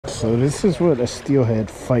So this is what a steelhead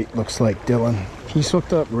fight looks like, Dylan. He's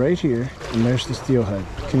hooked up right here, and there's the steelhead.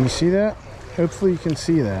 Can you see that? Hopefully you can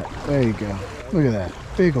see that. There you go. Look at that.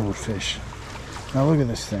 Big old fish. Now look at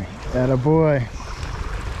this thing. Atta boy.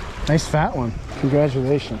 Nice fat one.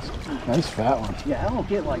 Congratulations. Nice fat one. Yeah, I don't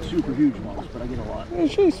get like super huge ones, but I get a lot. Yeah,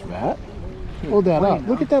 she's fat. Hold that up.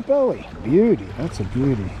 Look at that belly. Beauty. That's a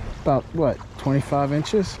beauty. About what, 25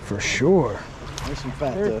 inches? For sure. There's some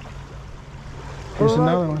fat there. Here's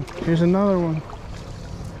another one. Here's another one.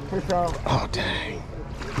 Oh, dang.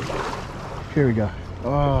 Here we go.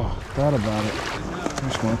 Oh, thought about it.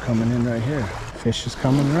 There's one coming in right here. Fish is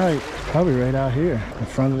coming right. Probably right out here in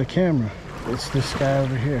front of the camera. It's this guy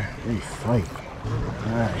over here. They fight.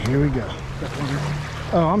 All right, here we go.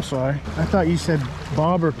 Oh, I'm sorry. I thought you said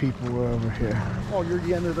bobber people were over here. Oh, you're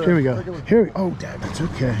the end of the... Here we go. Here we... Oh, Dad, that's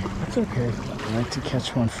okay. That's okay. I like to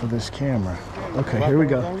catch one for this camera. Okay, here we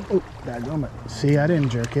go. Oh, dadgummit. See, I didn't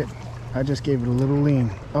jerk it. I just gave it a little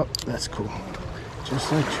lean. Oh, that's cool.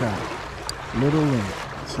 Just like trout. Little lean.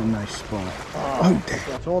 It's a nice spot. Oh,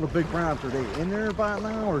 dang. So all the big browns, are they in there by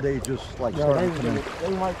now, or are they just like... No, they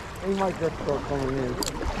might just start coming in.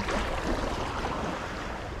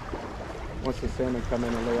 Once the salmon come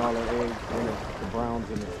in and lay all their eggs, and the browns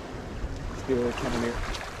and the steelhead coming in.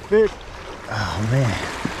 Fish! Oh, man.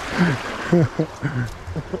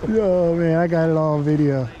 Oh, man, I got it all on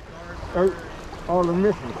video. All the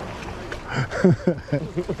missing.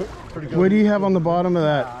 What do you have on the bottom of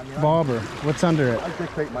that bobber? What's under it? I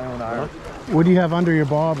dictate my own iron. What do you have under your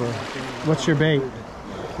bobber? What's your bait?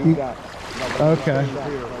 Okay.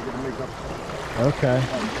 Okay.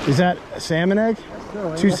 Is that a salmon egg?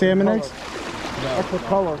 Two salmon eggs? That's the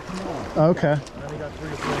color. Okay. It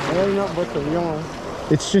ain't nothing but the yarn.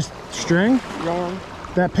 It's just string? Yarn.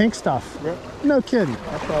 That pink stuff? Yep. No kidding.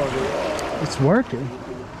 That's all it is. It's working.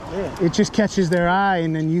 Yeah. It just catches their eye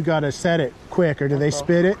and then you gotta set it quick, or do they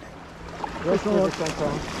spit it? They'll spit it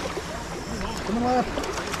sometimes. Come on, left.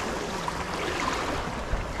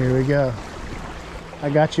 Here we go. I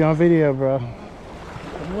got you on video, bro.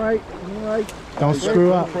 I'm right. I'm right. Don't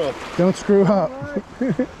screw up. Don't screw up.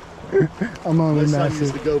 I'm only My son messing.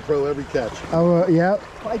 used the GoPro every catch. Oh, yeah.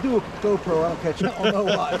 If I do a GoPro, I'll catch it. I don't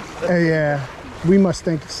know why. Yeah. We must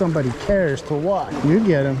think somebody cares to watch. You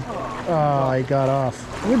get him. Oh, he got off.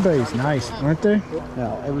 Everybody's nice, aren't they?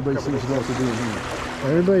 Now, everybody seems to know what to do here.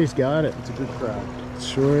 Everybody's got it. It's a good crowd. It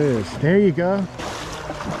sure is. There you go.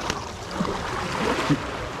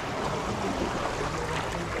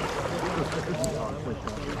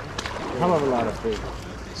 Hell of a lot of fish.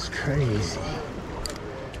 It's crazy.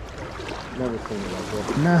 Never seen it like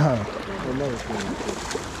this. No. I've never seen it like this.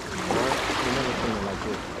 I've never seen it like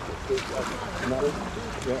this. Never?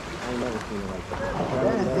 Yeah, I've never seen it like that.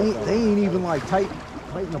 Yeah, they ain't even like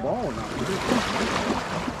tighten the ball or nothing.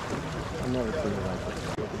 I've never seen it like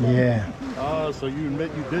that. Yeah. Oh, so you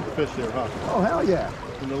admit you did fish there, huh? Oh, hell yeah.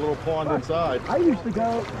 In the little pond inside. I used to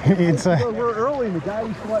go Inside. real early, and the guy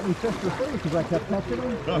used to let me fish for free because I kept catching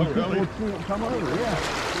him. Oh, and people really? would see him come over, yeah.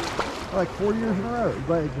 Like 4 years in a row.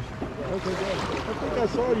 But it just, okay, good. I think I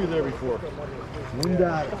saw you there before. One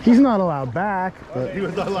guy. He's not allowed back, but You were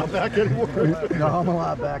not allowed back anymore. No, I'm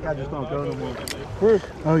allowed back. I just don't go no more. Fish.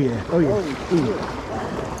 oh yeah, oh yeah.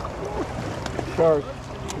 Shark.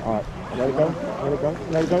 All right. Let it go. Let it go.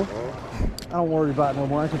 Let it go. I don't worry about it no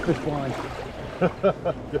more. I can fish blind.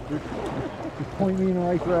 Just point me in the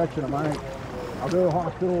right direction. I'll go to the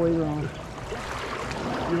hospital later on.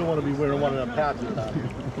 You don't want to be wearing one of them patches, huh?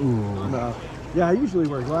 Ooh. No. Yeah, I usually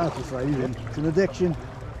wear glasses, so it's an addiction.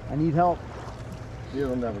 I need help.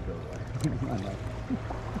 You'll never go away. I know.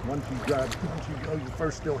 Once you go your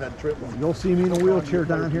first steelhead trip. You'll see me in a wheelchair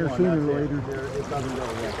down here sooner or later. It doesn't go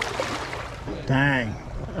away. Dang.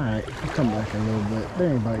 All right, I'll come back a little bit. They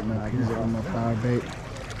ain't biting up here on my power bait.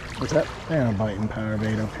 What's that? They ain't biting power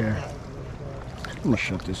bait up here. I'm gonna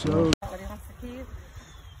shut this off. Yeah,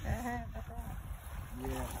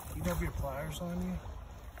 you have your pliers on you?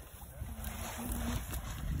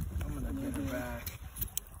 I'm gonna get it back.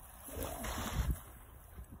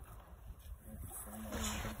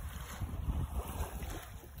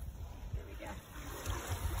 Here we go.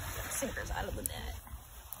 Sinker's out of the net.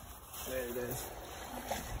 There it is.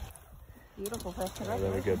 Beautiful fish.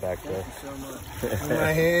 There we go back there. Thank you so much. In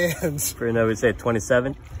my hands. For now, we say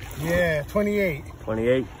 27, Yeah, 28.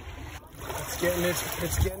 28.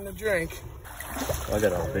 It's getting a drink. I got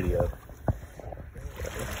it on video.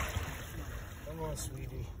 Come on,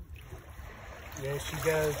 sweetie. There she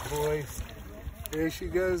goes, boys. There she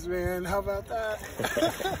goes, man. How about that?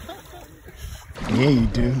 Yeah, you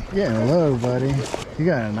do. Yeah, hello, buddy. You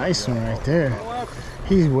got a nice one right there.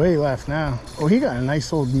 He's way left now. Oh, he got a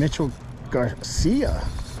nice old Mitchell Garcia.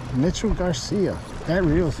 Mitchell Garcia. That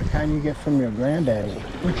reel is the kind you get from your granddaddy.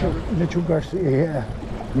 Mitchell Garcia, yeah.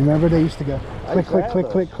 You remember they used to go click, click, click,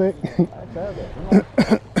 click, click.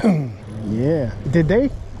 Yeah.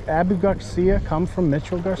 Did Abu Garcia come from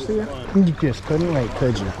Mitchell Garcia? You just couldn't wait,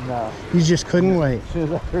 could you? No. You just couldn't wait. As soon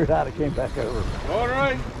as I figured it out, I came back over. All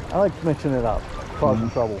right. I like mixing it up, causing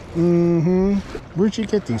trouble. Mm-hmm. Where'd you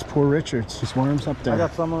get these Poor Richards? These worms up there? I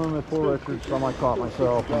got some of them at Poor Richards, some I caught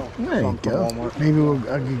myself. There you some from go. Walmart. Maybe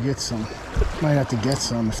I could get some. Might have to get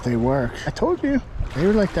some if they work. I told you. They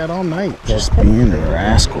were like that all night. Just being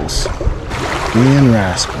rascals. Being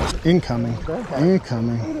rascals. Incoming.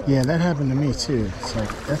 Incoming. Yeah, that happened to me too. It's like,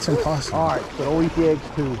 that's impossible. All right, so I'll eat the eggs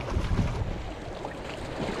too.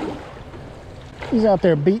 He's out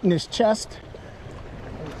there beating his chest.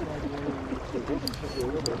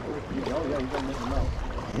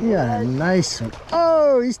 He got a nice one.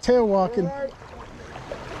 Oh, he's tail walking.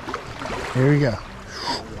 Here we go.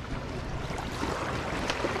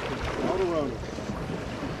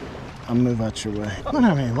 I'll move out your way. I don't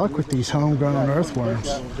have any luck with these homegrown earthworms.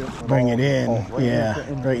 Bring it in. Yeah,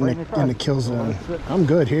 right in the kill zone. I'm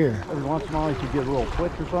good here. Every once in a while, you could get a little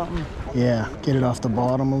twitch or something. Yeah, get it off the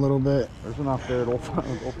bottom a little bit. There's enough there, it'll find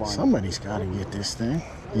Somebody's got to get this thing.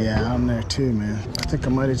 Yeah, I'm there too, man. I think I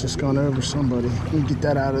might have just gone over somebody. Let me get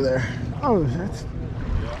that out of there. Oh,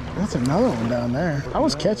 that's another one down there. I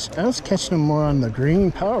was catching them more on the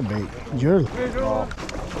green power bait. You're.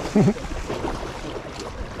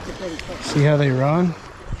 See how they run?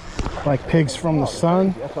 Like pigs from the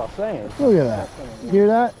sun. That's what I'm saying. Look at that. You hear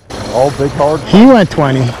that? All big hard. He went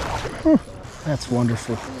 20. Whew. That's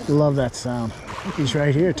wonderful. Love that sound. He's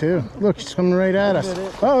right here too. Look, he's coming right at us.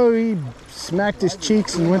 Oh, he smacked his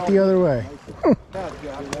cheeks and went the other way.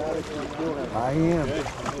 I am.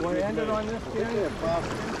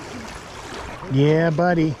 Yeah,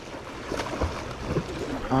 buddy.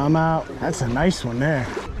 I'm out. That's a nice one there.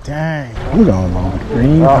 Dang. I'm going along with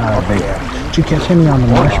green power bait. Did you catch any on the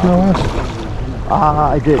marshmallows?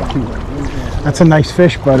 I did too. That's a nice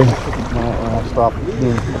fish, buddy. I stopped.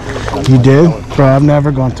 You did? Bro, I've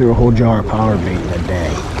never gone through a whole jar of power bait in a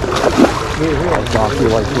day.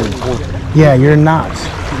 Yeah, you're nuts.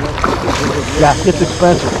 Yeah, it's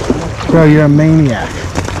expensive. Bro, you're a maniac.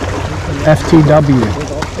 FTW.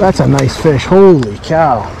 That's a nice fish. Holy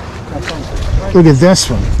cow. Look at this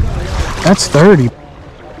one. That's 30.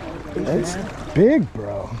 That's big,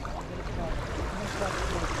 bro.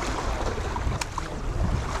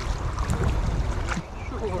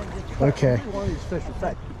 Okay. One of these fish, in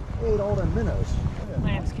fact, ate all them minnows.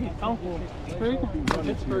 Landscape. Uncle.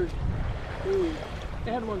 Pittsburgh. They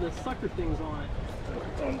had one of the sucker things on it.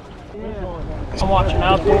 Yeah. I'm watching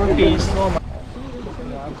Outdoor Beast. I'm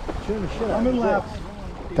in laps.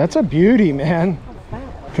 That's a beauty, man.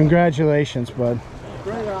 Congratulations, bud.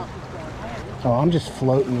 Oh, I'm just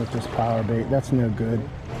floating with this power bait. That's no good.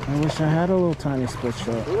 I wish I had a little tiny split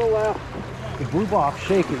shot. The blue box,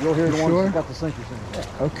 shake it. You'll hear the one that's got the sinkers in it.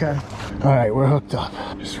 Yeah. Okay. All right, we're hooked up.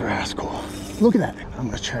 This rascal. Look at that. I'm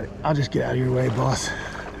gonna try to. I'll just get out of your way, boss.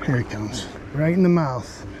 Here he comes. Right in the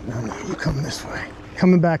mouth. No, you come this way.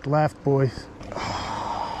 Coming back left, boys.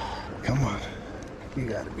 Oh, come on. You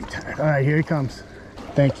gotta be tired. All right, here he comes.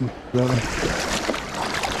 Thank you, brother.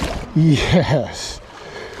 Yes.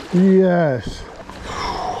 Yes.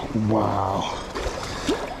 Wow.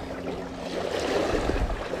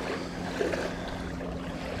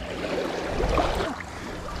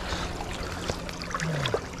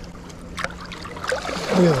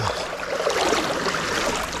 Look at that.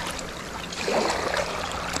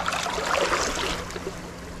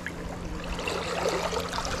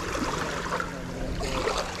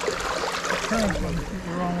 The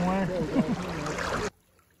wrong way.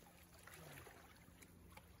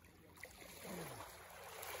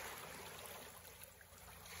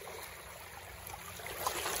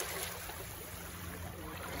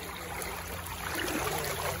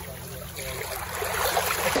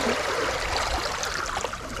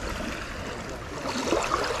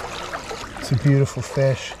 It's a beautiful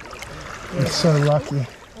fish. I'm so lucky.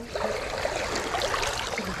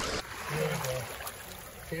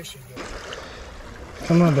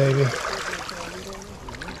 Come on, baby.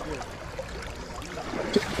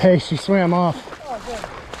 Hey, she swam off.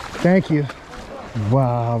 Thank you.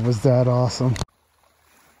 Wow, was that awesome.